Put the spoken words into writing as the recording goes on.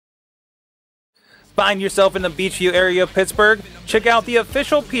Find yourself in the Beachview area of Pittsburgh? Check out the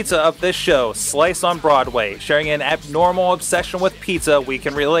official pizza of this show, Slice on Broadway, sharing an abnormal obsession with pizza we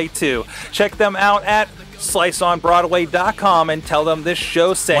can relate to. Check them out at sliceonbroadway.com and tell them this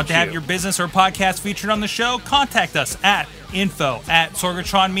show sent you. Want to have your business or podcast featured on the show? Contact us at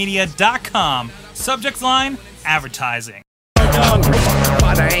info@sorgatronmedia.com. Subject line, advertising. Hungry,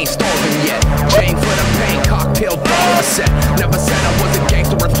 but I ain't starving yet. Chain for the pain, cocktail bar set. Never said I was a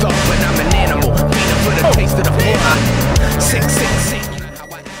gangster or thug, but I'm an animal. Feeding for the taste of the fly.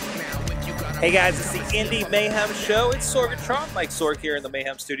 Hey guys, it's the Indie Mayhem Show. It's Sorgatron, Mike Sorg here in the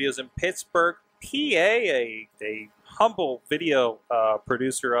Mayhem Studios in Pittsburgh, PA. A humble video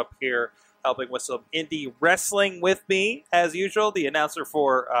producer up here, helping with some indie wrestling with me, as usual. The announcer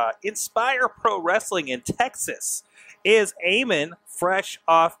for Inspire Pro Wrestling in Texas is Eamon, fresh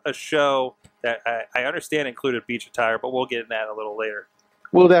off a show that I understand included beach attire, but we'll get in that a little later.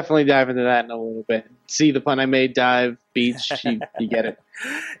 We'll definitely dive into that in a little bit. See the pun I made, dive, beach, you get it.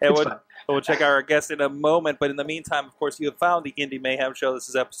 And we'll check out our guest in a moment, but in the meantime, of course, you have found the Indie Mayhem Show. This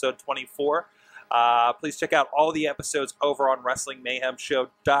is episode 24. Please check out all the episodes over on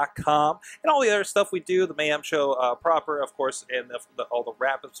WrestlingMayhemShow.com and all the other stuff we do, the Mayhem Show proper, of course, and all the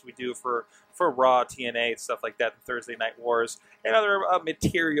wrap-ups we do for Raw, TNA, stuff like that, the Thursday Night Wars, and other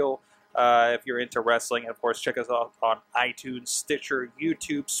material if you're into wrestling. And, of course, check us out on iTunes, Stitcher,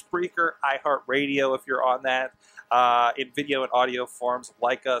 YouTube, Spreaker, iHeartRadio if you're on that, in video and audio forms.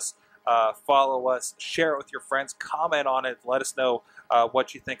 Like us, follow us, share it with your friends, comment on it, let us know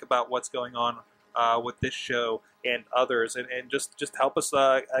what you think about what's going on with this show and others, and just help us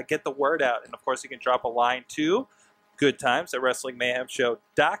get the word out. And of course, you can drop a line to goodtimes at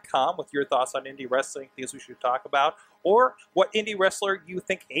WrestlingMayhemShow.com with your thoughts on indie wrestling, things we should talk about, or what indie wrestler you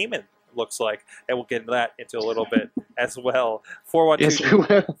think Eamon looks like, and we'll get into that a little bit as well.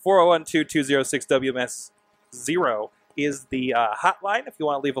 412-206-WMS0 is the hotline if you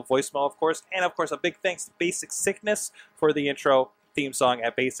want to leave a voicemail, of course. And of course, a big thanks to Basic Sickness for the intro theme song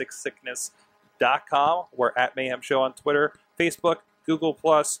at BasicSickness.com. We're at Mayhem Show on Twitter, Facebook, Google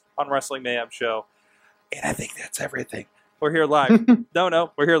Plus, on Wrestling Mayhem Show. And I think that's everything. We're here live.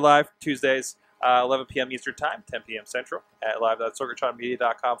 No, we're here live Tuesdays, 11 p.m. Eastern Time, 10 p.m. Central, at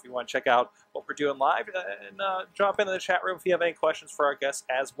live.sorgatronmedia.com if you want to check out what we're doing live, and drop into the chat room if you have any questions for our guests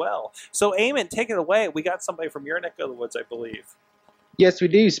as well. So, Eamon, take it away. We got somebody from your neck of the woods, I believe. Yes, we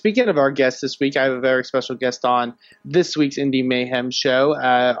do. Speaking of our guests this week, I have a very special guest on this week's Indie Mayhem Show.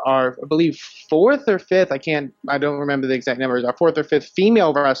 Our, I believe, fourth or fifth, I don't remember the exact numbers, our fourth or fifth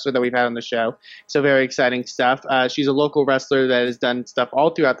female wrestler that we've had on the show. So very exciting stuff. She's a local wrestler that has done stuff all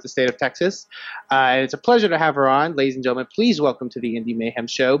throughout the state of Texas. And it's a pleasure to have her on. Ladies and gentlemen, please welcome to the Indie Mayhem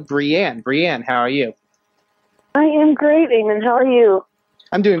Show, Brianne. Brianne, how are you? I am great, Eamon. How are you?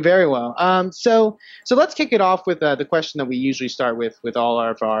 I'm doing very well. So let's kick it off with the question that we usually start with all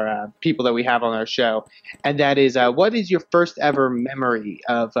of our people that we have on our show, and that is, what is your first ever memory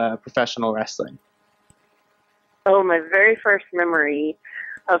of professional wrestling? Oh, my very first memory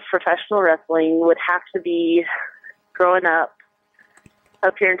of professional wrestling would have to be growing up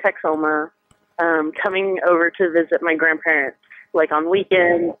here in Texoma, coming over to visit my grandparents, like on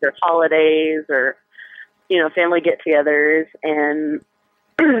weekends or holidays or, family get-togethers, and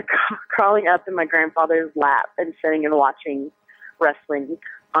crawling up in my grandfather's lap and sitting and watching wrestling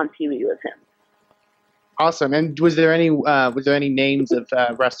on TV with him. Awesome. And was there any names of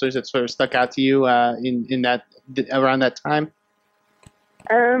wrestlers that sort of stuck out to you in that around that time?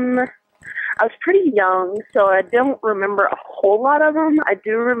 I was pretty young, so I don't remember a whole lot of them. I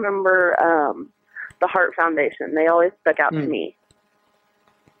do remember the Hart Foundation. They always stuck out to me.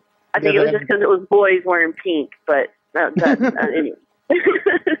 I think it was just because it was boys wearing pink, but anyway.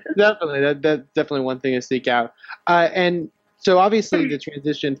 Definitely, that's definitely one thing to stick out. And so, obviously, the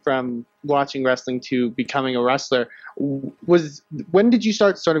transition from watching wrestling to becoming a wrestler when did you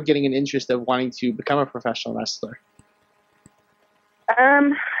start sort of getting an interest of wanting to become a professional wrestler?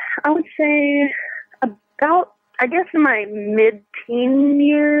 I would say about, I guess, in my mid-teen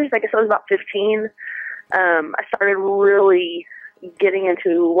years. I guess I was about 15. I started really getting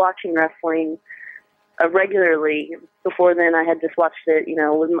into watching wrestling regularly. Before then, I had just watched it,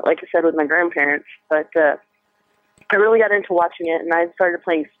 like I said, with my grandparents. But I really got into watching it, and I started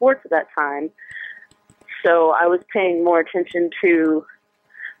playing sports at that time. So I was paying more attention to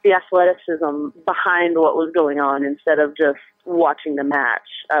the athleticism behind what was going on instead of just watching the match.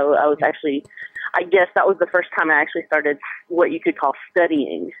 I was actually, I guess that was the first time I actually started what you could call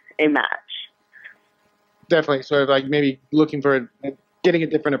studying a match. Definitely, sort of like maybe looking for getting a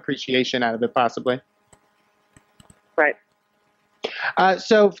different appreciation out of it, possibly. Right.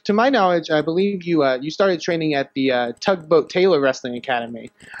 So, to my knowledge, I believe you started training at the Tugboat Taylor Wrestling Academy.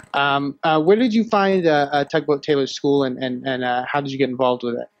 Where did you find Tugboat Taylor School, and how did you get involved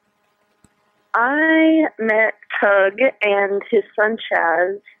with it? I met Tug and his son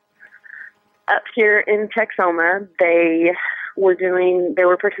Chaz up here in Texoma. They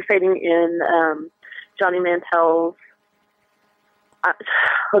were participating in Johnny Mantell's.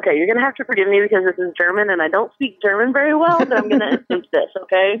 Okay, you're going to have to forgive me because this is German and I don't speak German very well, but I'm going to attempt this,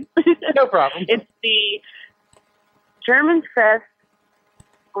 okay? No problem. It's the German Fest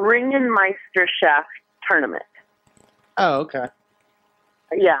Ringenmeisterschaft tournament. Oh, okay.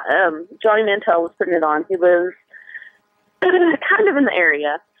 Yeah, Johnny Mantell was putting it on. He lives kind of in the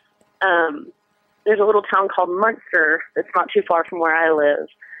area. There's a little town called Munster that's not too far from where I live.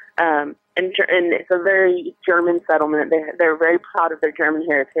 And it's a very German settlement. They're very proud of their German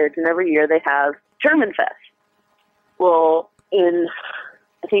heritage, and every year they have German Fest. Well, I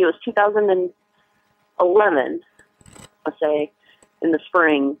think it was 2011, I'll say, in the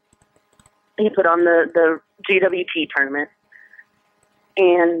spring, he put on the GWT tournament.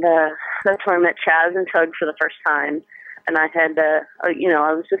 And that's where I met Chaz and Tug for the first time. And I had, I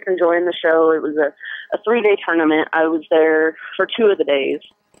was just enjoying the show. It was a 3-day tournament. I was there for 2 of the days.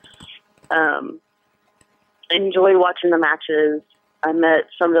 Enjoyed watching the matches. I met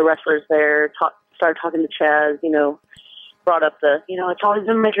some of the wrestlers there, started talking to Chaz, brought up it's always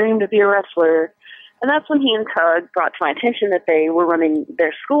been my dream to be a wrestler. And that's when he and Tug brought to my attention that they were running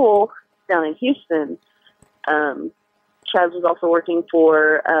their school down in Houston. Chaz was also working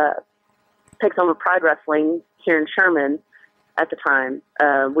for Texoma Pride Wrestling here in Sherman at the time.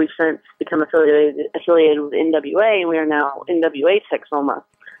 We've since become affiliated with NWA, and we are now NWA Texoma.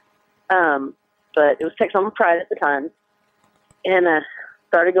 But it was Texoma Pride at the time. And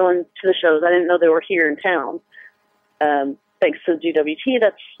started going to the shows. I didn't know they were here in town. Thanks to GWT,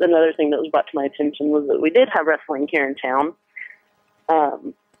 that's another thing that was brought to my attention, was that we did have wrestling here in town.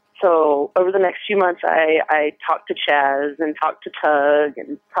 So over the next few months, I talked to Chaz and talked to Tug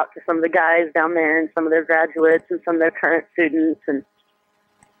and talked to some of the guys down there and some of their graduates and some of their current students. And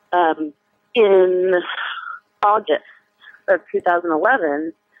in August of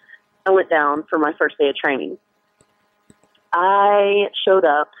 2011, I went down for my first day of training. I showed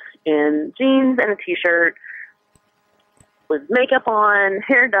up in jeans and a T-shirt with makeup on,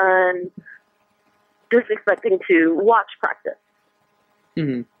 hair done, just expecting to watch practice.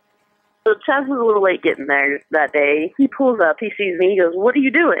 Mm-hmm. So Chaz was a little late getting there that day. He pulls up, he sees me, he goes, "What are you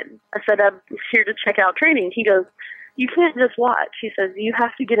doing?" I said, "I'm here to check out training." He goes, "You can't just watch." He says, "You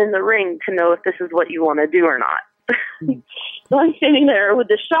have to get in the ring to know if this is what you want to do or not." So I'm standing there with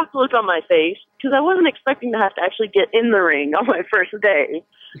this shocked look on my face because I wasn't expecting to have to actually get in the ring on my first day.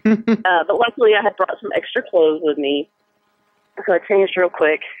 But luckily I had brought some extra clothes with me. So I changed real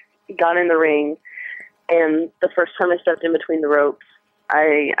quick, got in the ring, and the first time I stepped in between the ropes,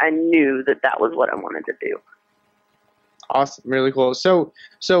 I knew that was what I wanted to do. Awesome, really cool. So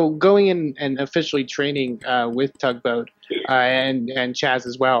going in and officially training with Tugboat and Chaz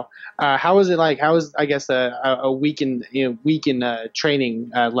as well. How was it like? How was, I guess, a week in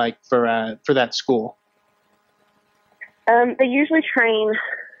training like for that school? They usually train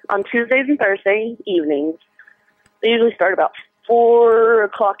on Tuesdays and Thursday evenings. They usually start about 4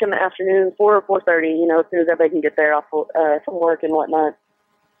 o'clock in the afternoon, 4 or 4:30. As soon as everybody can get there off from work and whatnot.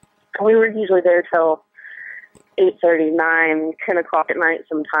 We were usually there till 8:30, 9, 10 o'clock at night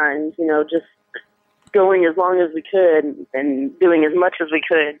sometimes, just going as long as we could and doing as much as we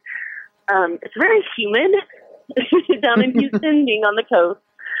could. It's very humid down in Houston, being on the coast.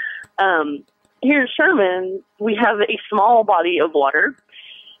 Here in Sherman, we have a small body of water.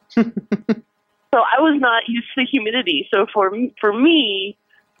 So I was not used to humidity. So for me,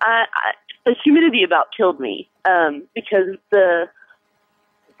 the humidity about killed me because their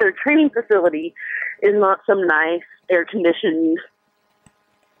training facility is not some nice air-conditioned,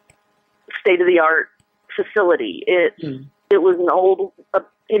 state-of-the-art facility. It was an old,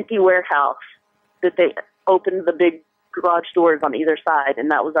 empty warehouse that they opened the big garage doors on either side,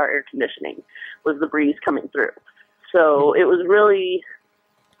 and that was our air conditioning, was the breeze coming through. So it was really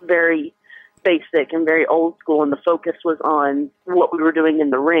very basic and very old school, and the focus was on what we were doing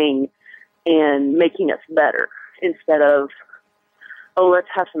in the ring and making us better instead of, oh, let's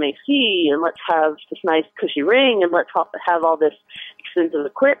have some AC and let's have this nice cushy ring and let's have all this expensive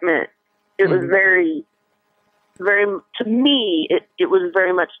equipment. It was very, very, to me, it was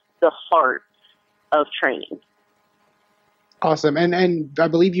very much the heart of training. Awesome. And I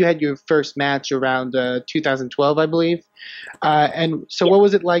believe you had your first match around 2012, I believe. And so what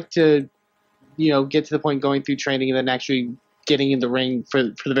was it like to, get to the point going through training and then actually getting in the ring for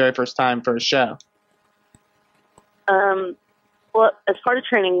the very first time for a show? Well, as part of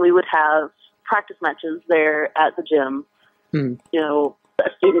training, we would have practice matches there at the gym. Hmm. You know, a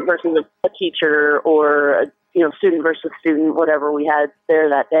student versus a teacher, or student versus student, whatever we had there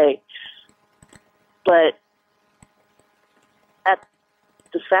that day. But at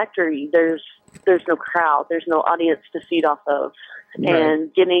the factory, there's no crowd, there's no audience to feed off of, Right.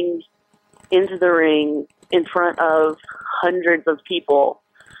 and getting into the ring in front of hundreds of people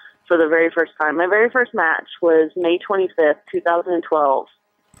for the very first time. My very first match was May 25th, 2012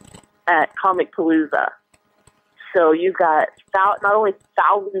 at Comic Palooza. So you've got not only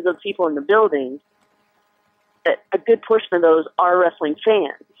thousands of people in the building, but a good portion of those are wrestling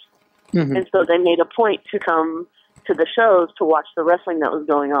fans. Mhm. And so they made a point to come to the shows to watch the wrestling that was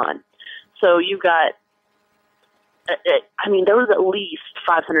going on. So you got, there was at least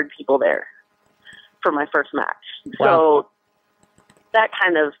 500 people there for my first match. Wow. So that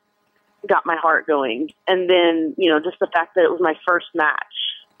kind of got my heart going. And then, just the fact that it was my first match,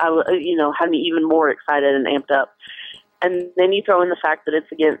 had me even more excited and amped up. And then you throw in the fact that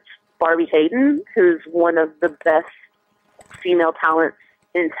it's against Barbie Hayden, who's one of the best female talents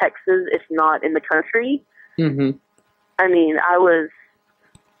in Texas, if not in the country. Mm-hmm. I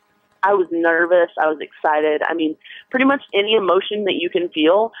was nervous. I was excited. Pretty much any emotion that you can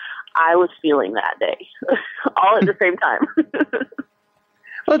feel, I was feeling that day, all at the same time.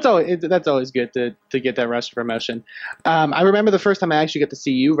 Well, that's always good to get that rush of emotion. I remember the first time I actually got to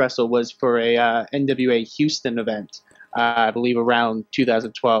see you wrestle was for a NWA Houston event, I believe around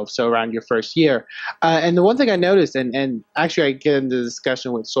 2012, so around your first year. And the one thing I noticed, and actually I get into the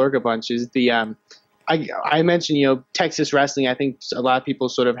discussion with Sorg a bunch, is I mentioned, Texas wrestling. I think a lot of people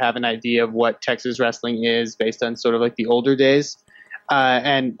sort of have an idea of what Texas wrestling is based on sort of like the older days.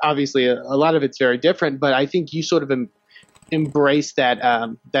 And obviously a lot of it's very different, but I think you sort of embrace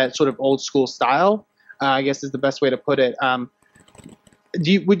that sort of old school style, I guess is the best way to put it.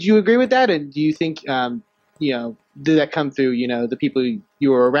 Would you agree with that? And do you think, did that come through, the people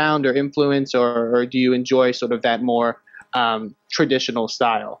you were around or influence, or do you enjoy sort of that more traditional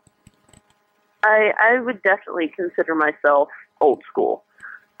style? I would definitely consider myself old school.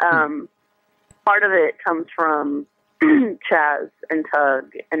 Part of it comes from Chaz and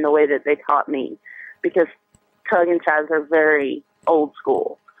Tug and the way that they taught me, because Tug and Chaz are very old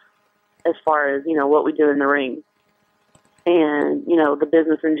school as far as, what we do in the ring. And, the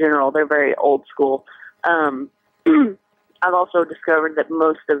business in general, they're very old school. I've also discovered that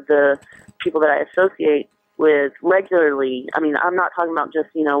most of the people that I associate with regularly, I'm not talking about just,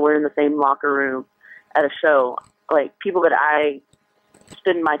 we're in the same locker room at a show. Like, people that I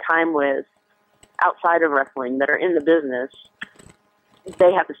spend my time with outside of wrestling that are in the business,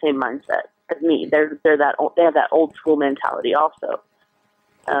 they have the same mindset as me. They have that old school mentality also.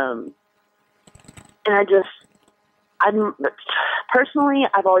 Personally,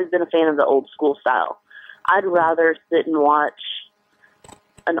 I've always been a fan of the old school style. I'd rather sit and watch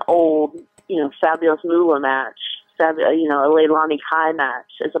an old, Fabulous Moolah match, a Leilani Kai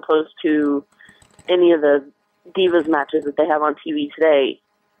match, as opposed to any of the Divas matches that they have on TV today.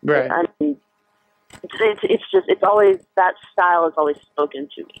 Right. It's always, that style has always spoken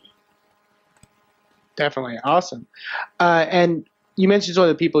to me. Definitely. Awesome. And you mentioned sort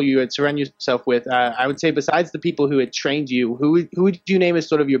of the people you had surrounded yourself with. I would say besides the people who had trained you, who would you name as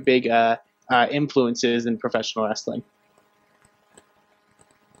sort of your big influences in professional wrestling?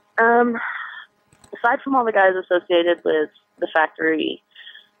 Aside from all the guys associated with the factory,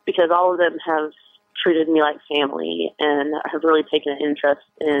 because all of them have treated me like family and have really taken an interest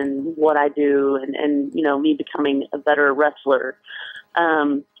in what I do and me becoming a better wrestler.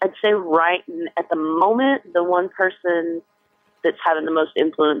 I'd say right at the moment, the one person that's having the most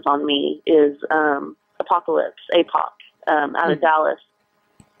influence on me is Apocalypse, APOC, out of Dallas.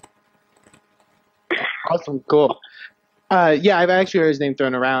 Awesome. Cool. Yeah, I've actually heard his name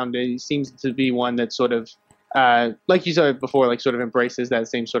thrown around. He seems to be one that sort of, like you said before, like sort of embraces that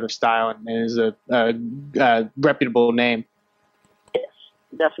same sort of style and is a reputable name. Yes,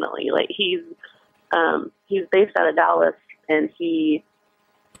 definitely. Like he's based out of Dallas, and he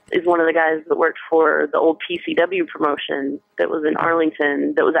is one of the guys that worked for the old PCW promotion that was in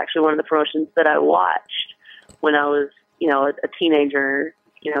Arlington. That was actually one of the promotions that I watched when I was, a teenager,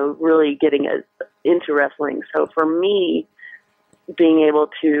 really getting into wrestling. So for me, being able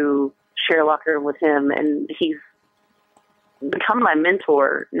to share a locker room with him, and he's become my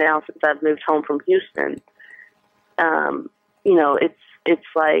mentor now since I've moved home from Houston. It's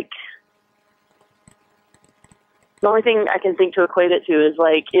like the only thing I can think to equate it to is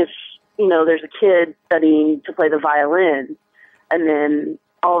like if, there's a kid studying to play the violin and then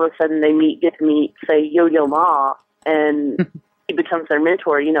all of a sudden they get to meet, say, Yo-Yo Ma, and he becomes their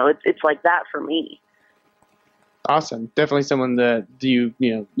mentor. You know, it's like that for me. Awesome. Definitely someone that you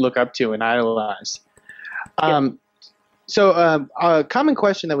look up to and idolize. So a common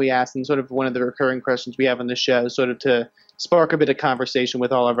question that we ask, and sort of one of the recurring questions we have on the show, sort of to spark a bit of conversation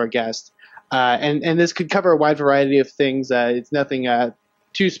with all of our guests, and this could cover a wide variety of things. It's nothing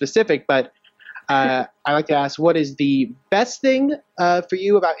too specific, but I like to ask, what is the best thing for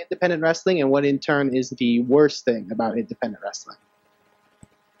you about independent wrestling, and what in turn is the worst thing about independent wrestling?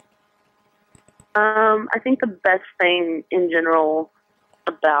 I think the best thing in general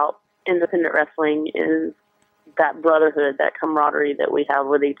about independent wrestling is that brotherhood, that camaraderie that we have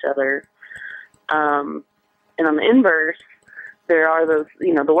with each other. And on the inverse, there are those,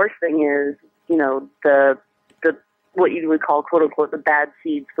 the worst thing is, the what you would call, quote unquote, the bad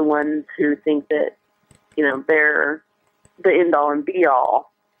seeds, the ones who think that, they're the end all and be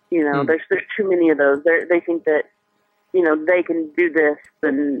all. There's too many of those. They think that, they can do this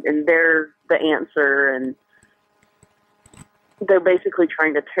and they're the answer, and they're basically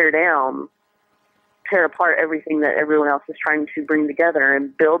trying to tear apart everything that everyone else is trying to bring together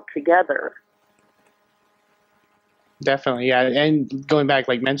and build together. Definitely, yeah. And going back,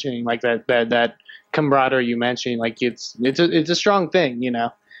 like mentioning like that camaraderie you mentioned, like it's a strong thing,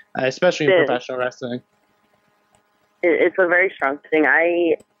 especially in professional wrestling. It's a very strong thing.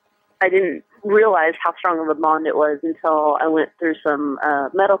 I didn't realize how strong of a bond it was until I went through some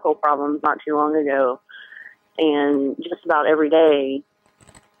medical problems not too long ago. And just about every day,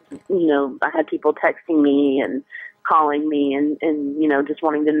 I had people texting me and calling me and just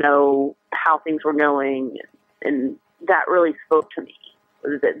wanting to know how things were going. And that really spoke to me.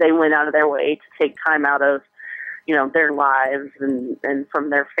 That they went out of their way to take time out of, their lives and from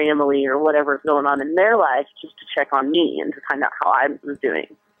their family or whatever's going on in their life just to check on me and to find out how I was doing.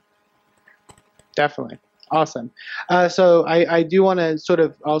 Definitely. Awesome. So I do want to sort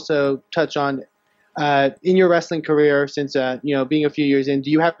of also touch on, in your wrestling career, since, being a few years in, do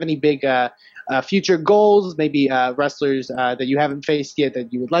you have any big future goals, maybe wrestlers that you haven't faced yet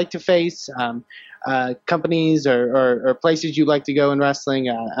that you would like to face, companies or places you'd like to go in wrestling?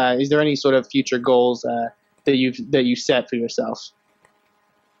 Is there any sort of future goals that you set for yourself?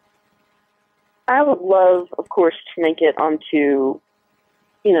 I would love, of course, to make it onto,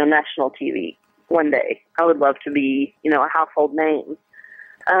 national TV one day. I would love to be, a household name.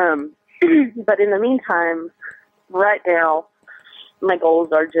 But in the meantime, right now, my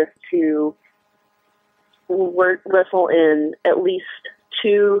goals are just to wrestle in at least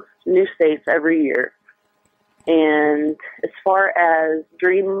 2 new states every year. And as far as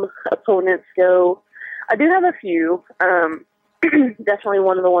dream opponents go, I do have a few. Definitely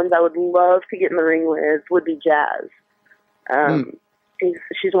one of the ones I would love to get in the ring with would be Jazz.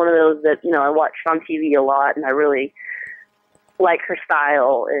 She's one of those that, I watch on TV a lot, and I really like her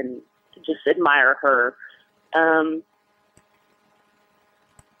style and just admire her. And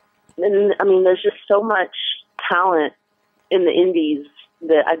I mean, there's just so much talent in the indies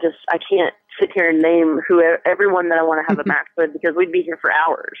that I can't sit here and name everyone that I want to have a match with, because we'd be here for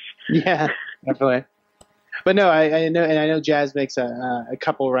hours. Yeah, definitely. But no, I know Jazz makes a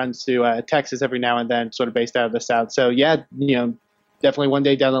couple runs to Texas every now and then, sort of based out of the South. So yeah, definitely one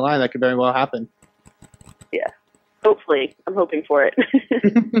day down the line that could very well happen. Yeah, hopefully, I'm hoping for it.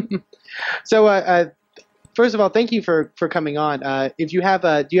 So first of all, thank you for coming on. If you have,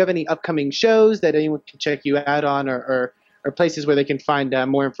 do you have any upcoming shows that anyone can check you out on, or places where they can find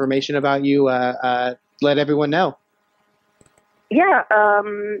more information about you? Let everyone know. Yeah,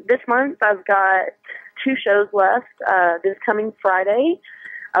 this month I've got 2 shows left. This coming Friday,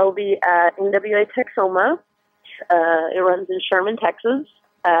 I will be at NWA Texoma. It runs in Sherman, Texas,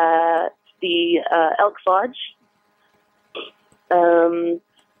 at the Elks Lodge. And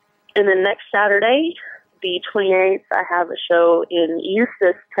then next Saturday, the 28th, I have a show in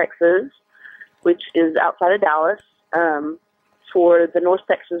Eustis, Texas, which is outside of Dallas, for the North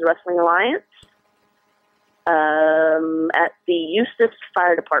Texas Wrestling Alliance, at the Eustis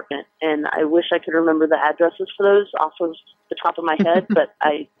Fire Department. And I wish I could remember the addresses for those off of the top of my head, but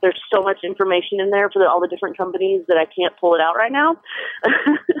there's so much information in there for all the different companies that I can't pull it out right now.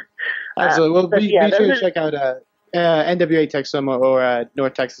 Absolutely. Well, be sure to check out NWA Texoma or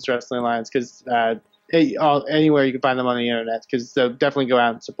North Texas Wrestling Alliance, because anywhere you can find them on the internet, because they'll definitely go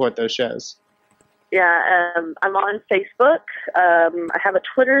out and support those shows. Yeah, I'm on Facebook. I have a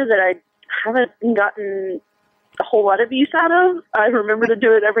Twitter that I haven't gotten a whole lot of use out of. I remember to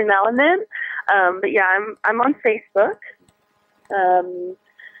do it every now and then. But yeah, I'm on Facebook.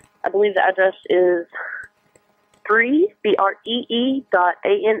 I believe the address is Bree, BREE.ANN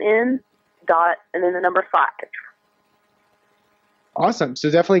and then the number 5. Awesome. So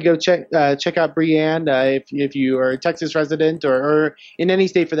definitely go check out Breanne if you are a Texas resident or in any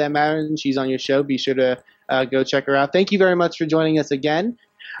state for that matter, and she's on your show. Be sure to go check her out. Thank you very much for joining us again.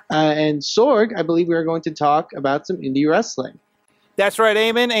 And Sorg, I believe we are going to talk about some indie wrestling. That's right,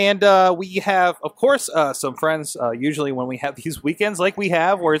 Eamon. And we have, of course, some friends, usually when we have these weekends like we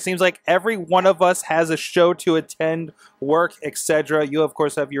have, where it seems like every one of us has a show to attend, work, etc. You, of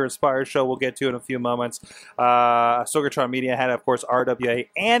course, have your Inspire show we'll get to in a few moments. Sorgatron Media had, of course, RWA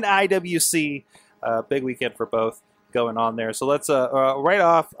and IWC. Big weekend for both going on there. So let's, right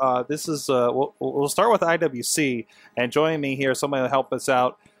off, this is, we'll start with IWC. And joining me here, somebody will help us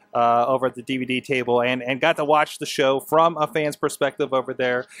out over at the DVD table and got to watch the show from a fan's perspective over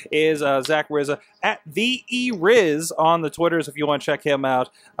there is Zach Rizza at the eRiz on the Twitters if you want to check him out.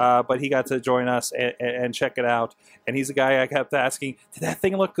 But he got to join us and check it out. And he's a guy I kept asking, did that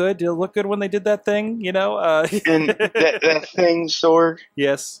thing look good? Did it look good when they did that thing? You know? And that thing, Sorg?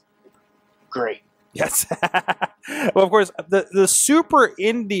 Yes. Great. Yes. Well, of course, the Super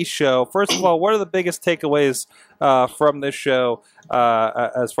Indie show, first of all, what are the biggest takeaways from this show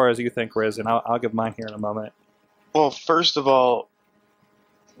as far as you think, Riz? And I'll give mine here in a moment. Well, first of all,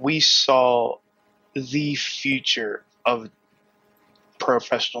 we saw the future of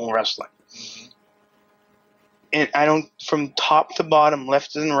professional wrestling. Mm-hmm. And from top to bottom,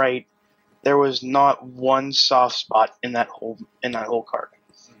 left and right, there was not one soft spot in that whole card.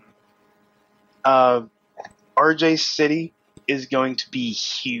 RJ City is going to be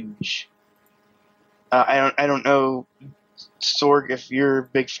huge. I don't know, Sorg, if you're a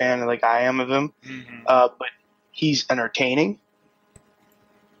big fan like I am of him, but he's entertaining.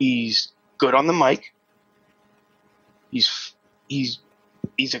 He's good on the mic. He's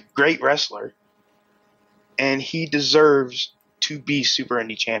a great wrestler, and he deserves to be Super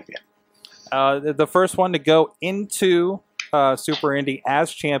Indie champion. The first one to go into Super Indie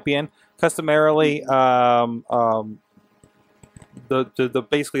as champion. Customarily,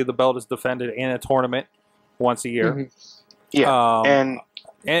 basically the belt is defended in a tournament once a year. Mm-hmm. Yeah,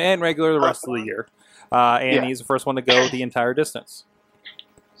 and regular the rest of the year. He's the first one to go the entire distance.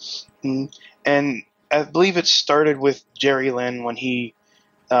 And I believe it started with Jerry Lynn when he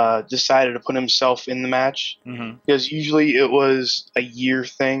decided to put himself in the match, because usually it was a year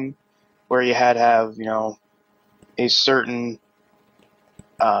thing where you had to have a certain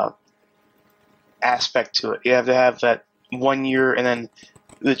aspect to it. You have to have that 1 year, and then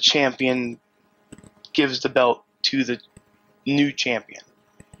the champion gives the belt to the new champion.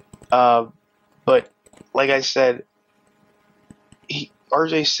 But like I said,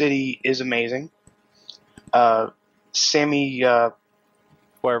 RJ City is amazing. Sammy Guerrero.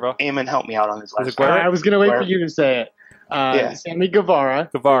 Eamon, help me out on his last name. I was going to wait for you to say it. Sammy Guevara.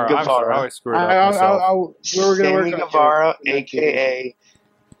 Guevara. I always screw it up myself. Sammy Guevara, a.k.a.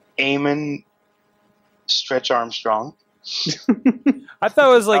 Eamon Stretch Armstrong. I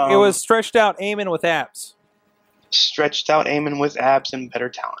thought it was like it was stretched out Eamon with abs. Stretched out Eamon with abs and better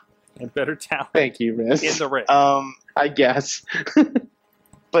talent. Thank you, Riz. In the ring. I guess.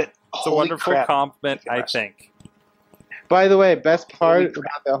 But it's a wonderful compliment, I think. By the way, best part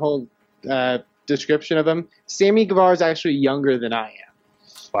about the whole description of him, Sammy Guevara is actually younger than I am.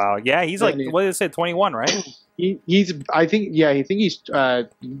 Wow. Yeah, he's like, what did it say, 21, right? I think he's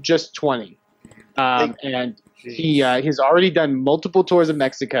just 20. And he has already done multiple tours of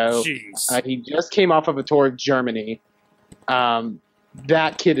Mexico. He just came off of a tour of Germany.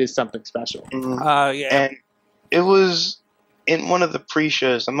 That kid is something special. Yeah. And it was in one of the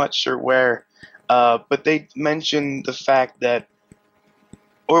pre-shows, I'm not sure where, but they mentioned the fact that,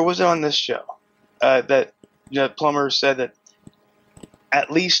 or was it on this show, that Plummer said that at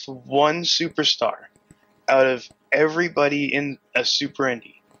least one superstar out of everybody in a Super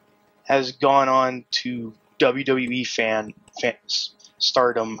Indie has gone on to WWE fans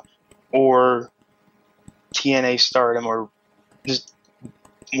stardom or TNA stardom, or just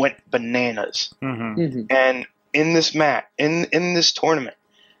went bananas. And in this match, in this tournament,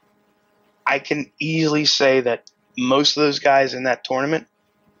 I can easily say that most of those guys in that tournament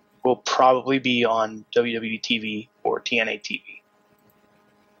will probably be on WWE TV or TNA TV.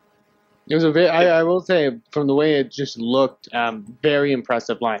 It was I will say, from the way it just looked, very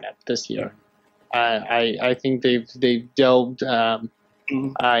impressive lineup this year. I think they've delved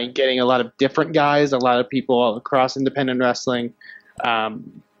in getting a lot of different guys, a lot of people across independent wrestling,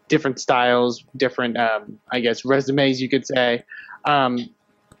 different styles, different I guess resumes you could say.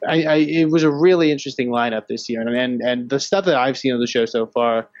 It was a really interesting lineup this year, and the stuff that I've seen on the show so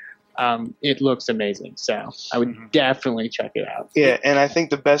far it looks amazing. So I would definitely check it out. Yeah, and I think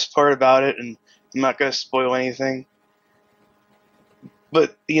the best part about it, and I'm not going to spoil anything,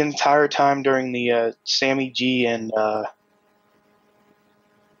 but the entire time during the Sammy G and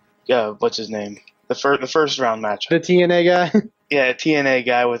what's his name, the first round match, The TNA guy. yeah, TNA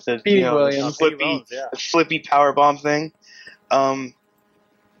guy with the Pete Williams. the flippy power bomb thing.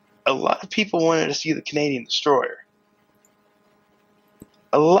 A lot of people wanted to see the Canadian Destroyer.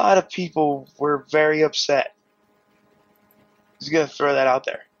 A lot of people were very upset. Just gonna throw that out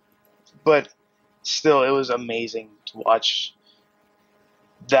there, but still, it was amazing to watch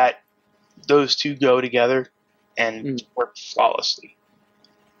those two go together and work flawlessly.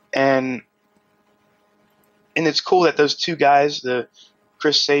 And it's cool that those two guys, the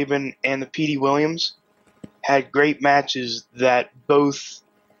Chris Sabin and the Petey Williams, had great matches that both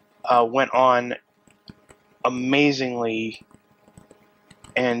went on amazingly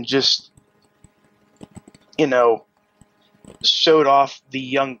and just, showed off the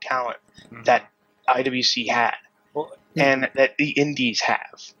young talent that IWC had and that the indies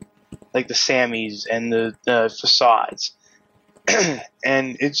have, like the Sammys and the Facades.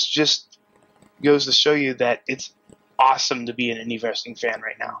 And it's just goes to show you that it's awesome to be an indie wrestling fan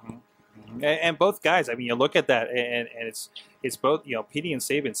right now. And both guys, I mean, you look at that, and it's both, Petey and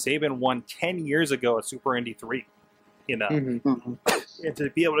Sabin. Sabin won 10 years ago at Super Indy 3, and to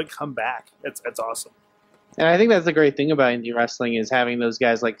be able to come back, it's awesome. And I think that's the great thing about indie wrestling is having those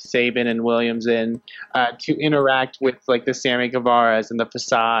guys like Sabin and Williams in to interact with like the Sammy Guevaras and the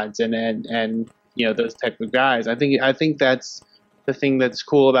Facades and those type of guys. I think that's the thing that's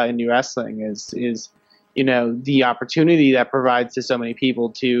cool about indie wrestling is the opportunity that provides to so many people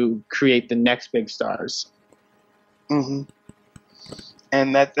to create the next big stars.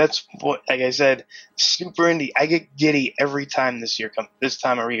 And that's what, like I said, Super Indie. I get giddy every time this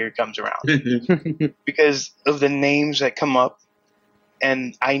time of year comes around because of the names that come up,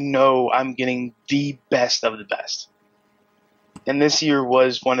 and I know I'm getting the best of the best. And this year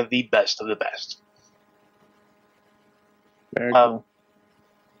was one of the best of the best. Very cool.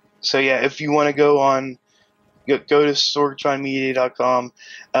 So yeah, if you want to go to sorgatronmedia.com.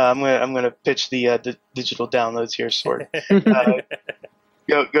 I'm gonna pitch the digital downloads here, Sorg.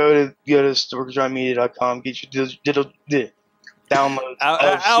 Go to sorgatronmedia.com. Get your digital downloads.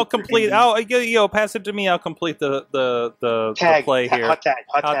 I'll pass it to me. I'll complete the play here.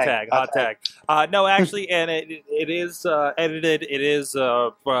 Hot tag. No, actually, and it is edited. It is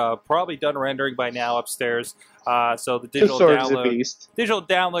probably done rendering by now upstairs. So the digital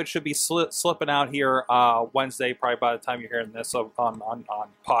download should be slipping out here Wednesday, probably by the time you're hearing this on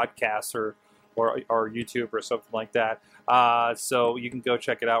podcasts or YouTube or something like that. So you can go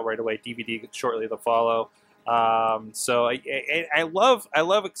check it out right away. DVD shortly to follow. So I love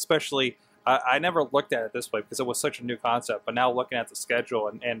especially. I never looked at it this way because it was such a new concept. But now looking at the schedule,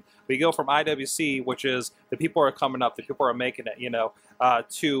 and we go from IWC, which is the people are coming up, the people are making it,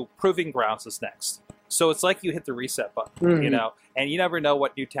 to Proving Grounds is next. So it's like you hit the reset button, and you never know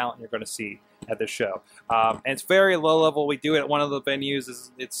what new talent you're going to see at this show. And it's very low level. We do it at one of the venues.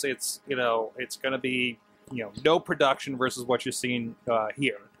 It's going to be no production versus what you're seeing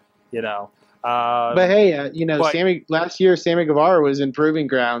here. But hey, last year Sammy Guevara was in Proving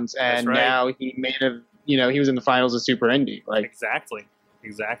Grounds, and now he he was in the finals of Super Indy. Like exactly.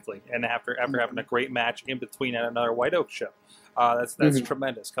 And after having a great match in between at another White Oak show, that's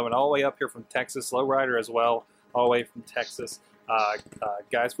tremendous. Coming all the way up here from Texas, Lowrider as well, all the way from Texas,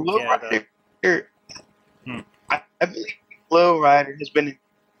 guys from Canada. I believe Lowrider has been in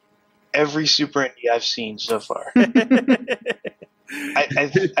every Super Indy I've seen so far.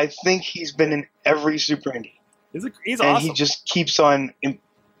 I think he's been in every Super Indy. He's and awesome. He just keeps on.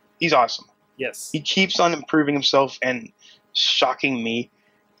 He's awesome. Yes. He keeps on improving himself and shocking me,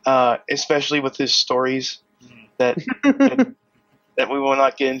 especially with his stories that we will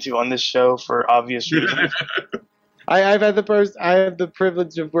not get into on this show for obvious reasons. I have the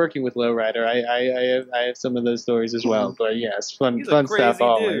privilege of working with Lowrider. I have some of those stories as well. But yes, fun stuff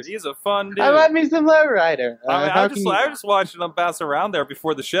always. He's a fun dude. I love me some Lowrider. I was just watching him bounce around there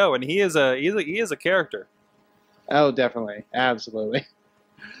before the show, and he is a character. Oh, definitely, absolutely.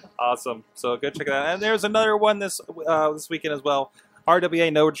 Awesome. So go check it out. And there's another one this weekend as well.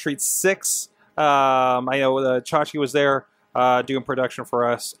 RWA No Retreat 6. I know Chachi was there doing production for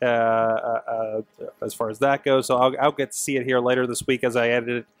us as far as that goes. So I'll get to see it here later this week as I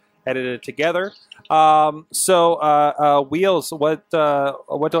edit it together. So Wheels, what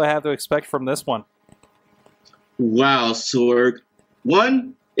do I have to expect from this one? Wow, Sorg.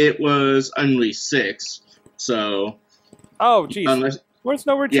 One, it was Unleashed 6. So oh, geez. Where's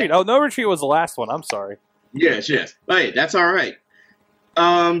No Retreat? Yeah. Oh, No Retreat was the last one. I'm sorry. Yes, yes. Hey, that's all right.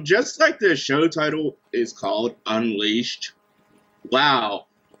 Just like the show title is called Unleashed. Wow.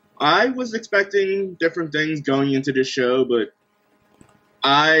 I was expecting different things going into this show, but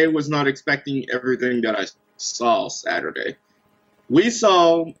I was not expecting everything that I saw Saturday. We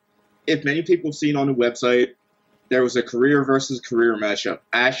saw, if many people have seen on the website, there was a career versus career matchup.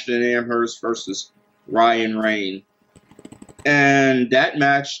 Ashton Amherst versus Ryan Rain. And that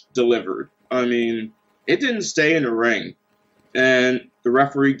match delivered. I mean, it didn't stay in the ring. And the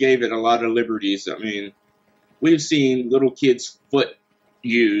referee gave it a lot of liberties. I mean, we've seen little kids' foot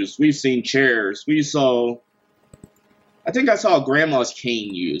used. We've seen chairs. I think I saw grandma's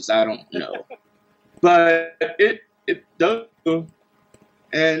cane used. I don't know. But it does.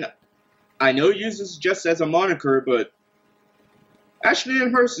 And I know it uses just as a moniker, but Ashton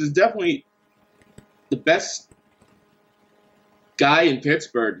Amherst is definitely the best guy in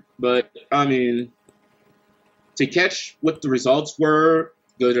Pittsburgh. But, I mean, to catch what the results were,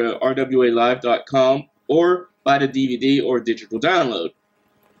 go to rwalive.com or buy the DVD or digital download.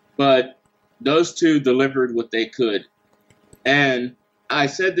 But those two delivered what they could. And I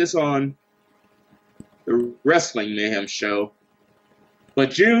said this on the Wrestling Mayhem show, but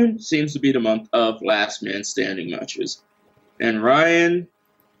June seems to be the month of last man standing matches. And Ryan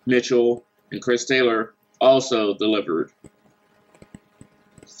Mitchell and Chris Taylor also delivered.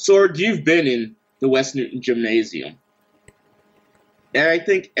 Sorg, you've been in the West Newton Gymnasium. And I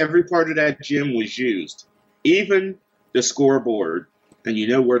think every part of that gym was used. Even the scoreboard. And you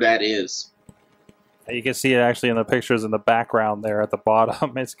know where that is. You can see it actually in the pictures in the background there at the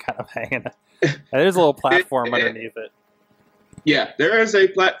bottom. It's kind of hanging. There's a little platform underneath it. Yeah, there is a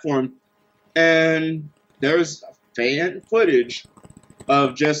platform. And there's fan footage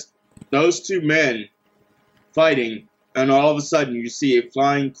of just those two men fighting. And all of a sudden you see a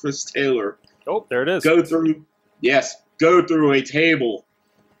flying Chris Taylor Oh, there it is. go through a table.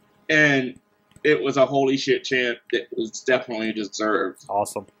 And it was a holy shit chant that was definitely deserved.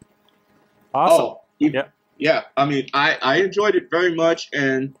 Awesome. Oh, Yeah. yeah. I mean, I enjoyed it very much,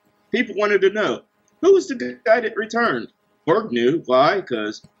 and people wanted to know, who was the guy that returned? Berg knew. Why?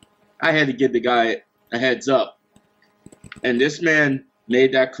 Because I had to give the guy a heads up. And this man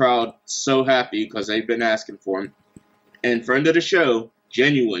made that crowd so happy because they've been asking for him. And friend of the show,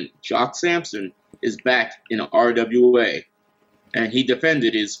 Genuine, Jock Sampson, is back in the RWA. And he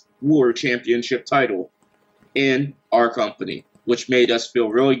defended his War Championship title in our company, which made us feel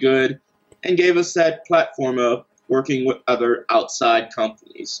really good and gave us that platform of working with other outside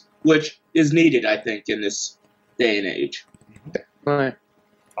companies, which is needed, I think, in this day and age. Right.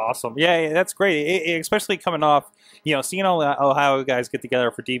 Awesome. Yeah, that's great. Especially coming off, seeing all the Ohio guys get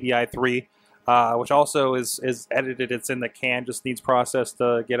together for DBI 3, which also is edited. It's in the can, just needs processed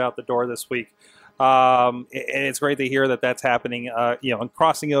to get out the door this week. And it's great to hear that that's happening, and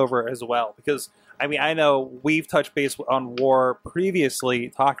crossing over as well. Because, I mean, I know we've touched base on War previously,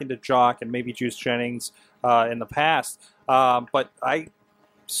 talking to Jock and maybe Juice Jennings in the past. But I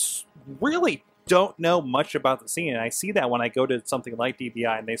really don't know much about the scene. And I see that when I go to something like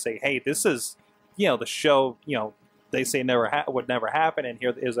DBI and they say, hey, this is, the show, they say would never happen. And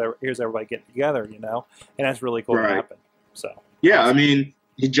here's everybody getting together, and that's really cool to happen. So, yeah, I mean,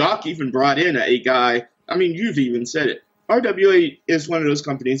 Jock even brought in a guy. I mean, you've even said it. RWA is one of those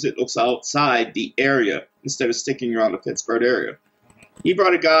companies that looks outside the area instead of sticking around the Pittsburgh area. He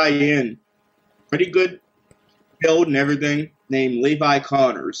brought a guy in, pretty good build and everything, named Levi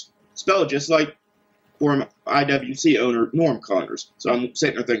Connors. Spelled just like former IWC owner Norm Connors. So I'm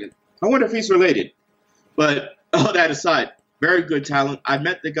sitting there thinking, I wonder if he's related. But all that aside, very good talent. I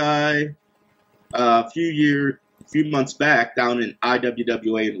met the guy a few months back down in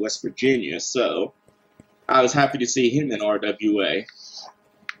IWWA in West Virginia, so I was happy to see him in RWA.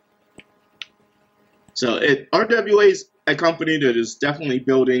 So RWA is a company that is definitely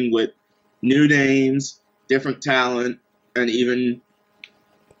building with new names, different talent, and even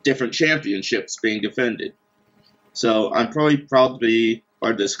different championships being defended. So I'm probably proud to be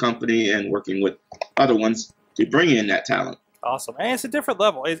part of this company and working with other ones to bring in that talent. Awesome. And it's a different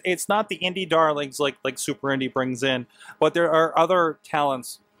level. It's not the indie darlings like Super Indie brings in, but there are other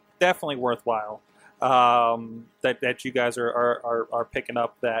talents definitely worthwhile that you guys are picking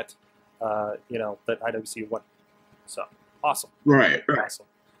up that that IWC won. So awesome. Right. Awesome.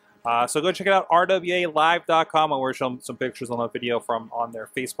 So go check it out, rwalive.com, and we're showing some pictures on the video from on their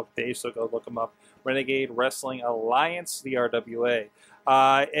Facebook page, so go look them up. Renegade Wrestling Alliance, the RWA.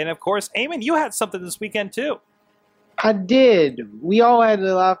 And of course, Eamon, you had something this weekend too. I did. We all had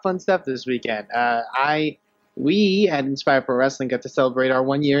a lot of fun stuff this weekend. I we at Inspire Pro Wrestling got to celebrate our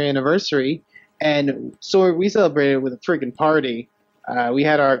 1-year anniversary, and so we celebrated with a freaking party. We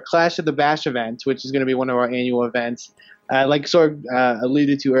had our Clash of the Bash event, which is going to be one of our annual events. Like Sorg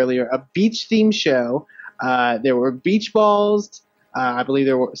alluded to earlier, a beach-themed show. There were beach balls. I believe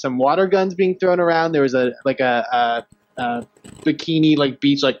there were some water guns being thrown around. There was a bikini, like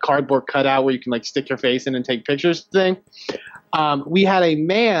beach, like cardboard cutout where you can like stick your face in and take pictures thing. We had a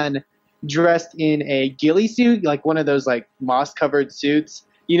man dressed in a ghillie suit, like one of those like moss-covered suits.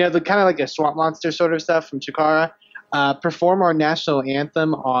 You know, the kind of like a swamp monster sort of stuff from Chikara. Perform our national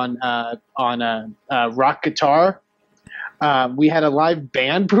anthem on rock guitar. We had a live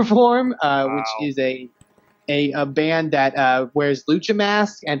band perform, which is a band that wears lucha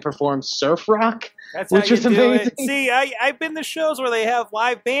masks and performs surf rock. That's which how was you do amazing. it. See, I've been to shows where they have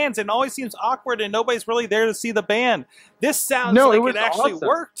live bands and it always seems awkward and nobody's really there to see the band. This sounds like it actually awesome.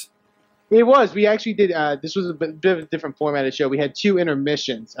 worked. It was. We actually did. This was a bit of a different formatted show. We had 2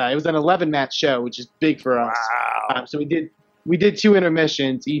 intermissions. It was an 11-match show, which is big for us. Wow. So we did 2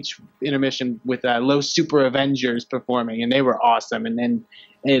 intermissions, each intermission with Los Super Avengers performing, and they were awesome. And then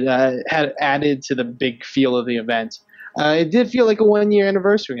it had added to the big feel of the event. It did feel like a 1-year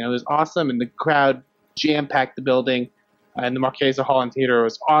anniversary, and it was awesome. And the crowd jam-packed the building, and the Marquesa Hall and Theater. It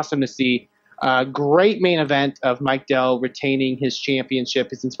was awesome to see. Great main event of Mike Dell retaining his championship,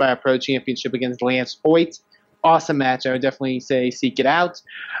 his Inspire Pro championship against Lance Hoyt. Awesome match. I would definitely say seek it out.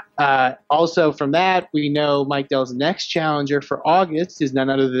 Also from that, we know Mike Dell's next challenger for August is none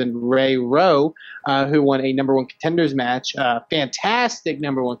other than Ray Rowe, who won a number 1 contenders match, fantastic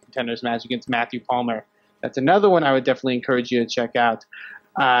number 1 contenders match against Matthew Palmer. That's another one I would definitely encourage you to check out.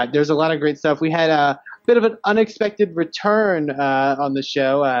 There's a lot of great stuff. We had a bit of an unexpected return on the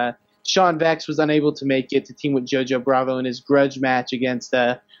show. Sean Vex was unable to make it to team with JoJo Bravo in his grudge match against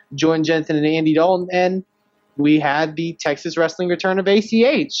Jordan Jensen and Andy Dalton, and we had the Texas Wrestling return of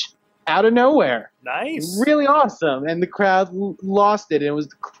ACH out of nowhere. Nice. Really awesome, and the crowd lost it, and it was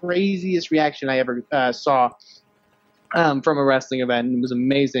the craziest reaction I ever saw from a wrestling event, and it was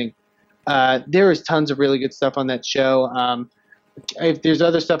amazing. There was tons of really good stuff on that show. If there's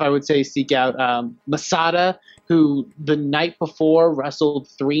other stuff, I would say seek out Masada, who the night before wrestled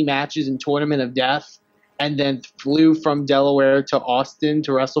 3 matches in Tournament of Death and then flew from Delaware to Austin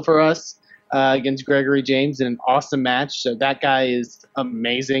to wrestle for us against Gregory James in an awesome match. So that guy is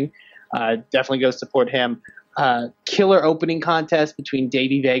amazing. Definitely go support him. Killer opening contest between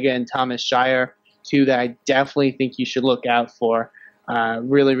Davey Vega and Thomas Shire, 2 that I definitely think you should look out for.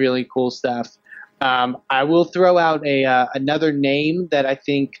 Really, really cool stuff. I will throw out another name that I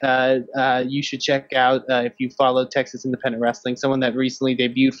think you should check out if you follow Texas Independent Wrestling, someone that recently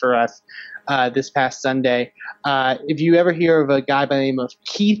debuted for us this past Sunday. If you ever hear of a guy by the name of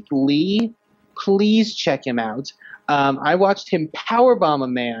Keith Lee, please check him out. I watched him powerbomb a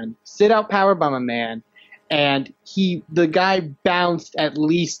man, sit-out powerbomb a man, and the guy bounced at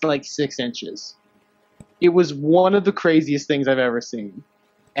least like 6 inches. It was one of the craziest things I've ever seen.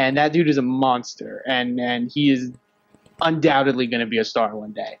 And that dude is a monster, and he is undoubtedly going to be a star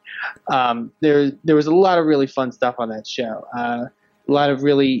one day. There was a lot of really fun stuff on that show. A lot of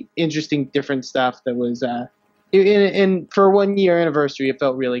really interesting, different stuff that was, and for a 1-year anniversary, it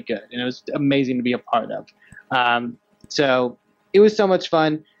felt really good, and it was amazing to be a part of. So it was so much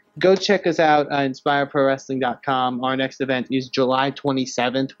fun. Go check us out on InspireProWrestling.com. Our next event is July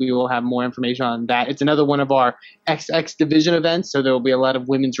 27th. We will have more information on that. It's another one of our XX Division events, so there will be a lot of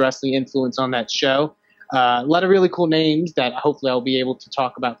women's wrestling influence on that show. A lot of really cool names that hopefully I'll be able to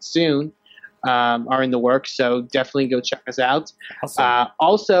talk about soon are in the works, so definitely go check us out. Awesome.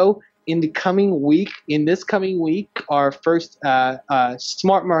 Also, in this coming week, our first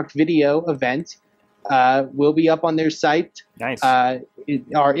Smart Mark video event will be up on their site. Nice.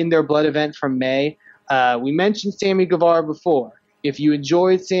 Our In Their Blood event from May. We mentioned Sammy Guevara before. If you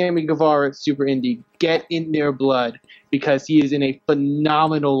enjoyed Sammy Guevara at Super Indie, get In Their Blood because he is in a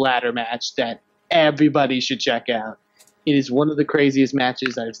phenomenal ladder match that everybody should check out. It is one of the craziest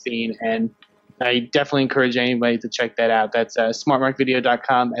matches I've seen, and I definitely encourage anybody to check that out. That's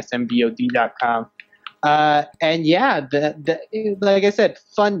smartmarkvideo.com, smbod.com. And yeah, like I said,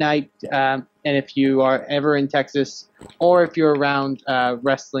 fun night. And if you are ever in Texas or if you're around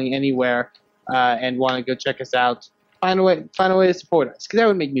wrestling anywhere and want to go check us out, find a way to support us because that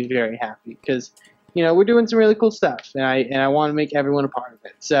would make me very happy because we're doing some really cool stuff and I want to make everyone a part of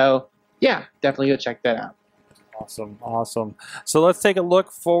it. So yeah, definitely go check that out. Awesome. So let's take a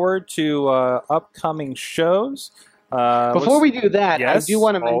look forward to upcoming shows. Before we do that, yes? I do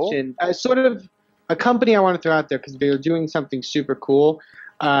want to mention sort of a company I want to throw out there because they're doing something super cool.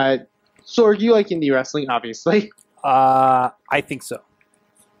 Sorg, you like indie wrestling, obviously. I think so.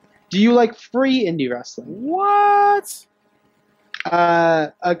 Do you like free indie wrestling? What?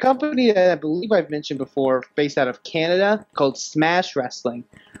 A company that I believe I've mentioned before, based out of Canada, called Smash Wrestling.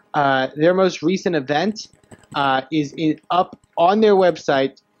 Their most recent event is up on their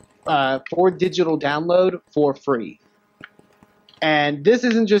website for digital download for free. And this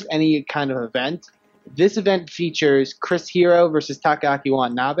isn't just any kind of event. This event features Chris Hero versus Takaaki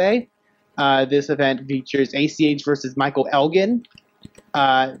Watanabe. This event features ACH versus Michael Elgin.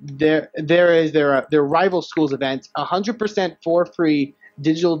 There is their rival schools event, 100% for free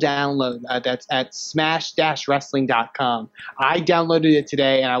digital download. That's at smash-wrestling.com. I downloaded it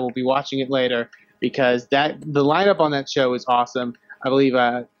today, and I will be watching it later because the lineup on that show is awesome. I believe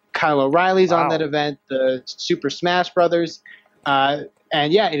Kyle O'Reilly's on that event, the Super Smash Brothers, and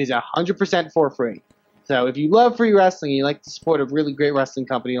yeah, it is 100% for free. So if you love free wrestling and you like to support a really great wrestling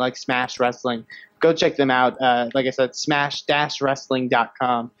company like Smash Wrestling, go check them out. Like I said,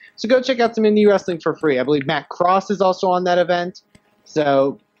 smash-wrestling.com. So go check out some indie wrestling for free. I believe Matt Cross is also on that event.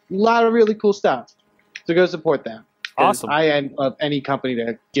 So a lot of really cool stuff. So go support them. Awesome. I love any company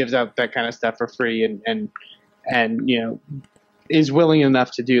that gives out that kind of stuff for free and is willing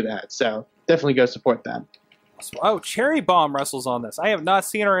enough to do that. So definitely go support them. Oh, Cherry Bomb wrestles on this. I have not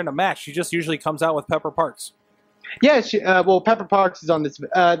seen her in a match. She just usually comes out with Pepper Parks. Yeah, Pepper Parks is on this.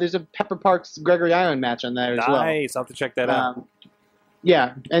 There's a Pepper Parks Gregory Iron match on there as well. Nice. I'll have to check that out.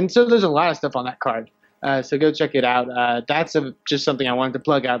 Yeah, and so there's a lot of stuff on that card. So go check it out. That's just something I wanted to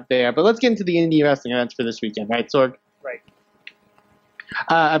plug out there. But let's get into the indie wrestling events for this weekend, right, Sorg? Right.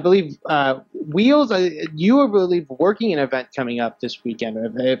 I believe Wheels, you are, believe, working an event coming up this weekend,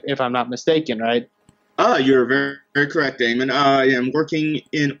 if I'm not mistaken, right? You're very, very correct, Damon. I am working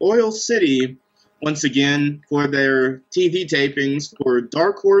in Oil City once again for their TV tapings for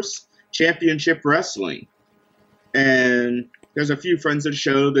Dark Horse Championship Wrestling. And there's a few friends of the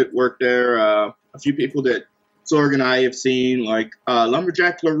show that work there, a few people that Sorg and I have seen, like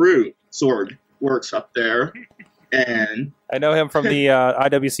Lumberjack LaRue. Sorg works up there. And I know him from the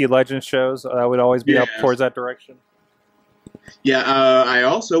IWC Legends shows. I would always be up towards that direction. Yeah, I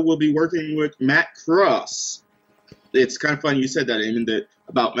also will be working with Matt Cross. It's kind of funny you said that, Eamon,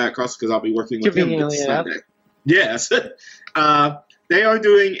 about Matt Cross, because I'll be working with him this Sunday. Yes. They are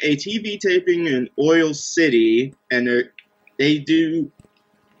doing a TV taping in Oil City, and they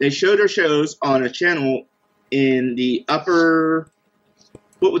show their shows on a channel in the upper...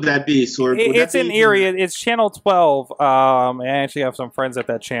 What would that be, Sorg? It's in Erie. It's Channel 12. I actually have some friends at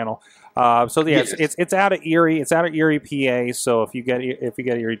that channel. So yeah, it's out of Erie. It's out of Erie, PA. So if you get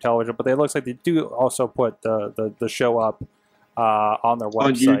Erie Television, but it looks like they do also put the show up on their website,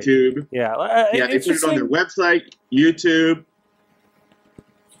 on YouTube. Yeah, they put it on their website, YouTube.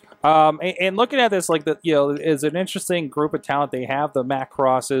 And looking at this, like is an interesting group of talent. They have the Matt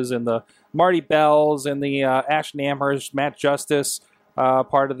Crosses and the Marty Bells and the Ashton Amherst, Matt Justice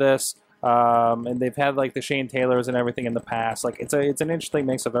part of this. And they've had like the Shane Taylors and everything in the past. Like it's an interesting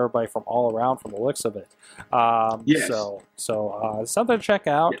mix of everybody from all around, from the looks of it. Yes. So something to check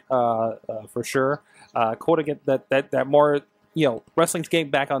out for sure. Cool to get that more. Wrestling's getting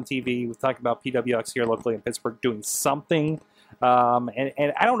back on TV. We talked about PWX here locally in Pittsburgh doing something.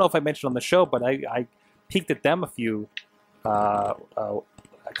 And I don't know if I mentioned on the show, but I peeked at them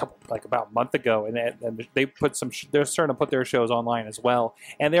about a month ago, and they put they're starting to put their shows online as well,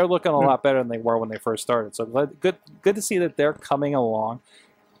 and they're looking a lot better than they were when they first started. So good to see that they're coming along.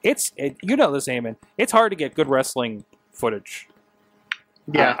 This, Eamon. It's hard to get good wrestling footage.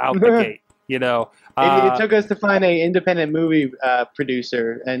 Out the gate. It took us to find an independent movie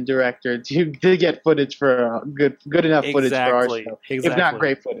producer and director to get footage for good enough footage for our show, if not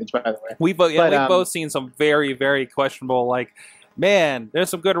great footage, by the way. We've both seen some very, very questionable, like, man, there's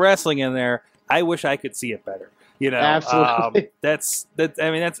some good wrestling in there. I wish I could see it better. Absolutely. That's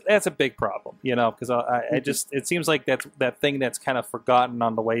a big problem. Because it seems like that's that thing that's kind of forgotten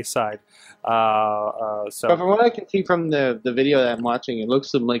on the wayside. But from what I can see from the video that I'm watching, it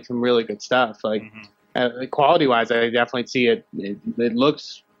looks like some really good stuff. Like quality wise, I definitely see it. It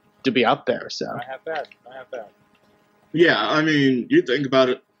looks to be up there. So I have bad. Yeah, I mean, you think about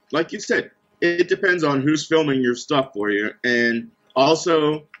it, like you said. It depends on who's filming your stuff for you. And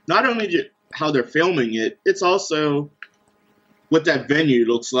also, not only how they're filming it, it's also what that venue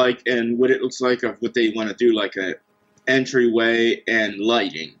looks like and what it looks like of what they want to do, like a entryway and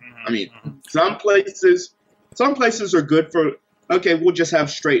lighting. I mean, some places are good for, okay, we'll just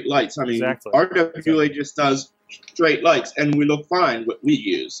have straight lights. I mean, RWA just does straight lights, and we look fine what we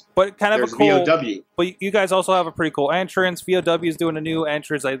use. But kind of There's VOW. But you guys also have a pretty cool entrance. VOW is doing a new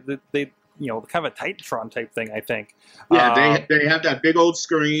entrance. kind of a Titantron type thing, I think. Yeah, they have that big old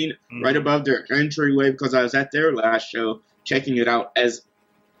screen Mhm. right above their entryway because I was at their last show checking it out as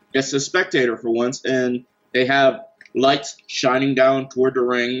just a spectator for once, and they have lights shining down toward the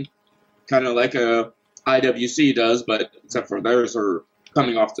ring, kind of like a IWC does, but except for theirs are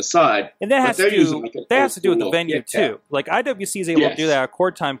coming off the side. And that But has they're to using, do like, an that old has to do with the school venue look. too. Like IWC is able to do Yes. that at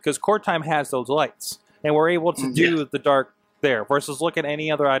Court Time because Court Time has those lights, and we're able to do the dark there. Versus look at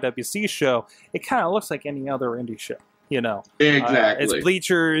any other IWC show, it kind of looks like any other indie show. Exactly. It's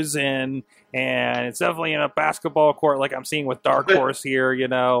bleachers and it's definitely in a basketball court, like I'm seeing with Dark Horse here.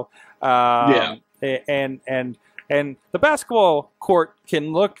 Yeah. And the basketball court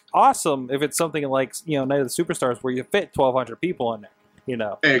can look awesome if it's something like Night of the Superstars where you fit 1,200 people in there.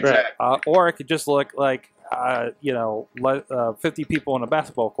 Exactly. Or it could just look like 50 people in a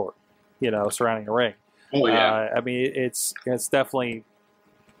basketball court, surrounding a ring. Oh yeah. I mean, it's definitely,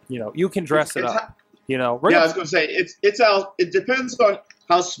 you can dress it up. Yeah, I was going to say it depends on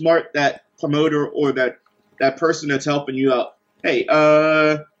how smart that promoter or that person that's helping you out. Hey,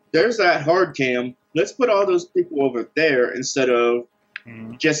 there's that hard cam. Let's put all those people over there instead of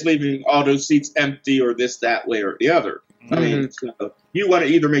just leaving all those seats empty or this, that way, or the other. I mean, so you want to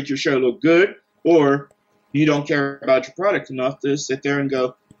either make your show look good or you don't care about your product enough to sit there and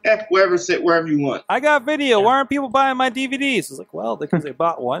go, sit wherever you want. I got video. Why aren't people buying my DVDs? It's like, well, because they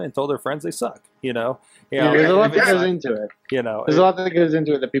bought one and told their friends they suck. There's a lot that goes into it. There's a lot that goes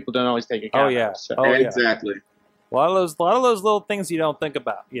into it that people don't always take account of. So. Exactly. A lot of those little things you don't think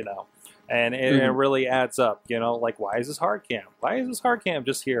about, and it really adds up. Like why is this hard cam? Why is this hard cam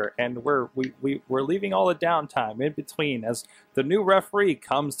just here? And we're leaving all the downtime in between as the new referee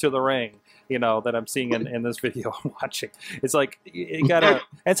comes to the ring. That I'm seeing in this video I'm watching. It's like you gotta,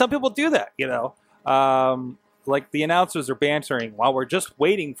 and some people do that. Like the announcers are bantering while we're just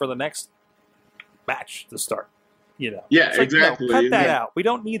waiting for the next match to start. Yeah, it's like, exactly. No, cut that out. We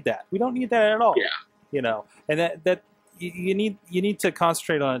don't need that. We don't need that at all. Yeah. And that you need to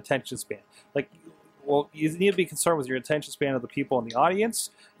concentrate on attention span. You need to be concerned with your attention span of the people in the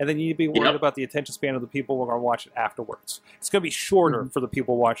audience, and then you need to be worried about the attention span of the people who are going to watch it afterwards. It's going to be shorter for the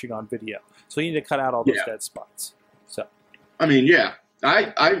people watching on video, so you need to cut out all those dead spots. So, I mean,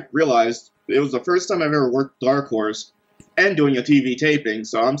 I realized it was the first time I've ever worked Dark Horse and doing a TV taping,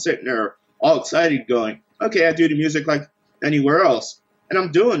 so I'm sitting there all excited going, okay, I do the music like anywhere else. And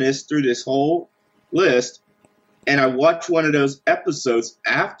I'm doing this through this whole list, and I watch one of those episodes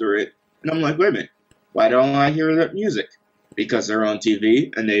after it, and I'm like, wait a minute, why don't I hear that music? Because they're on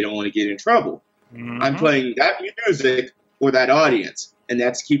TV and they don't want to get in trouble. I'm playing that music for that audience, and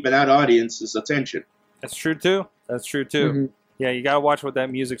that's keeping that audience's attention. That's true too. Yeah, you got to watch with that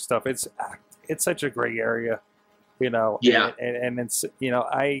music stuff. It's such a gray area, Yeah. And it's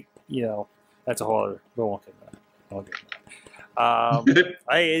that's a whole other. We won't get that.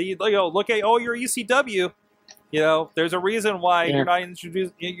 Look at your ECW. There's a reason why you're not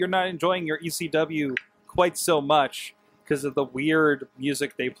enjoying your ECW quite so much because of the weird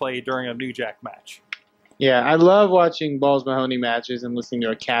music they play during a New Jack match. Yeah, I love watching Balls Mahoney matches and listening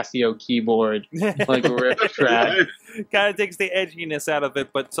to a Casio keyboard like a rip track. Kind of takes the edginess out of it,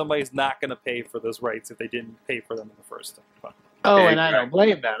 but somebody's not going to pay for those rights if they didn't pay for them in the first time. And I don't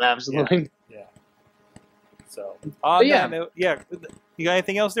blame them, absolutely. Yeah. So, you got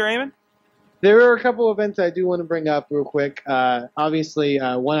anything else there, Eamon? There are a couple of events I do want to bring up real quick. Obviously,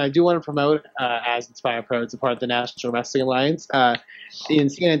 one I do want to promote as Inspire Pro. It's a part of the National Wrestling Alliance. In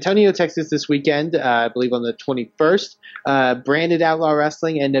San Antonio, Texas this weekend, I believe on the 21st, Branded Outlaw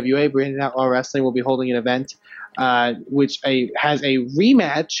Wrestling, NWA Branded Outlaw Wrestling, will be holding an event which has a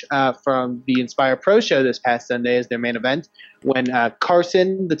rematch from the Inspire Pro show this past Sunday as their main event when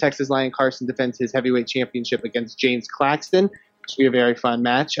Carson, the Texas Lion Carson, defends his heavyweight championship against James Claxton. Which will be a very fun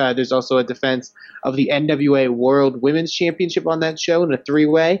match. There's also a defense of the NWA World Women's Championship on that show in a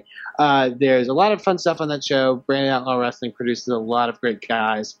three-way. There's a lot of fun stuff on that show. Branded Outlaw Wrestling produces a lot of great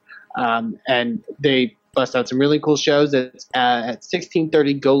guys. And they bust out some really cool shows. It's at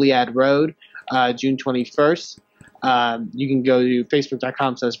 1630 Goliad Road, June 21st. You can go to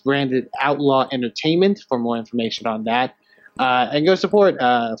facebook.com/Branded Outlaw Entertainment for more information on that. And go support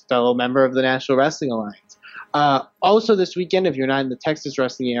a fellow member of the National Wrestling Alliance. Also this weekend, if you're not in the Texas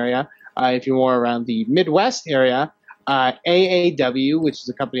wrestling area, if you're more around the Midwest area, AAW, which is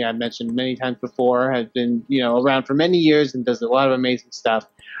a company I've mentioned many times before, has been around for many years and does a lot of amazing stuff.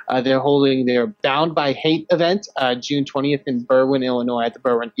 They're holding their Bound by Hate event June 20th in Berwyn, Illinois at the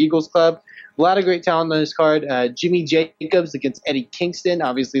Berwyn Eagles Club. A lot of great talent on this card. Jimmy Jacobs against Eddie Kingston.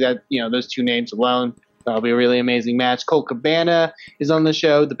 Obviously, that those two names alone That'll be a really amazing match. Colt Cabana is on the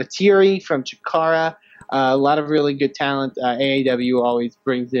show. The Batiri from Chikara. A lot of really good talent. AAW always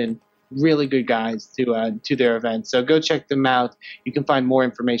brings in really good guys to their events. So go check them out. You can find more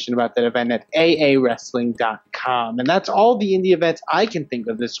information about that event at aawrestling.com. And that's all the indie events I can think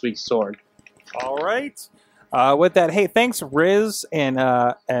of this week, Sorg. All right. With that, hey, thanks Riz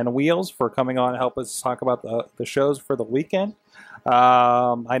and Wheels for coming on and help us talk about the shows for the weekend.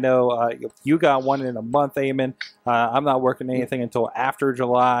 I know you got one in a month, Eamon. I'm not working anything until after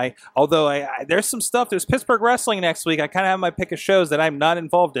July. Although there's some stuff. There's Pittsburgh Wrestling next week. I kind of have my pick of shows that I'm not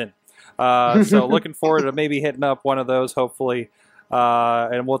involved in. So looking forward to maybe hitting up one of those, hopefully.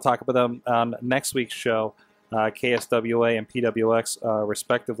 And we'll talk about them on next week's show, KSWA and PWX,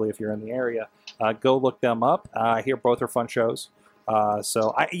 respectively, if you're in the area. Go look them up. I hear both are fun shows.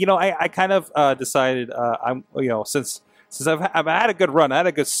 So I kind of decided since I've had a good run, I had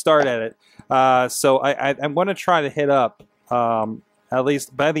a good start at it. So I'm going to try to hit up at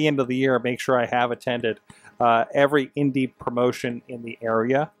least by the end of the year, make sure I have attended every indie promotion in the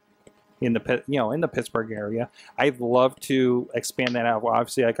area, in the Pittsburgh area. I'd love to expand that out. Well,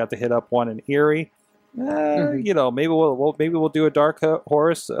 obviously, I got to hit up one in Erie. Maybe we'll do a Dark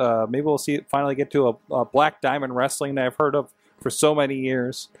Horse. Maybe we'll finally get to a Black Diamond Wrestling that I've heard of for so many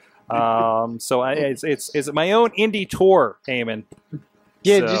years. So it's my own indie tour, Eamon.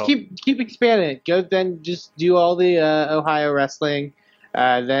 Yeah, so just keep expanding it. Go then, just do all the Ohio wrestling.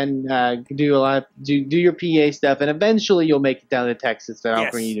 Then do your PA stuff, and eventually you'll make it down to Texas. And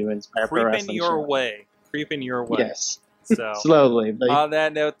I'll bring you to Inspire Pro Wrestling. Creeping your way. Yes. So slowly. But on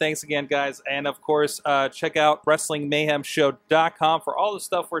that note, thanks again, guys, and of course, check out WrestlingMayhemShow.com for all the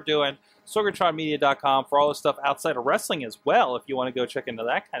stuff we're doing. SorgatronMedia.com for all the stuff outside of wrestling as well, if you want to go check into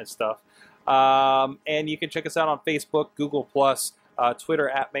that kind of stuff. And you can check us out on Facebook, Google+, Twitter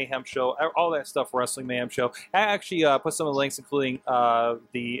at Mayhem Show, all that stuff, Wrestling Mayhem Show. I actually put some of the links, including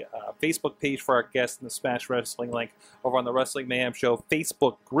the Facebook page for our guest and the Smash Wrestling link over on the Wrestling Mayhem Show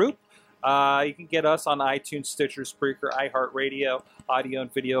Facebook group. You can get us on iTunes, Stitcher, Spreaker, iHeartRadio, audio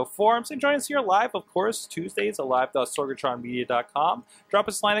and video forums. And join us here live, of course, Tuesdays at live.sorgatronmedia.com. Drop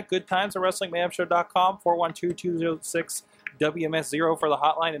us a line at goodtimes@wrestlingmayhemshow.com, 412-206-WMS0 for the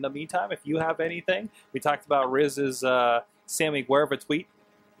hotline. In the meantime, if you have anything, we talked about Riz's Sammy Guevara tweet,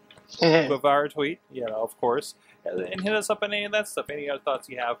 of course. And hit us up on any of that stuff, any other thoughts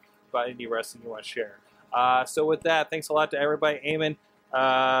you have about indie wrestling you want to share. So with that, thanks a lot to everybody. Eamon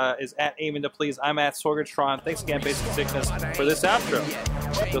is at Eamon to Please. I'm at Sorgatron. Thanks again, Basic Sickness, for this outro.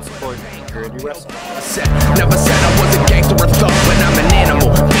 Still support your indie wrestling. Never said I was a gangster or thug, but I'm an animal.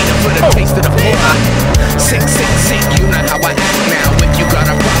 Beat up for the taste of the floor. Sick, you know how I act now. If you got a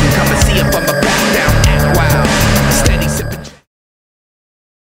problem, come and see if I'm a back down. Act wild.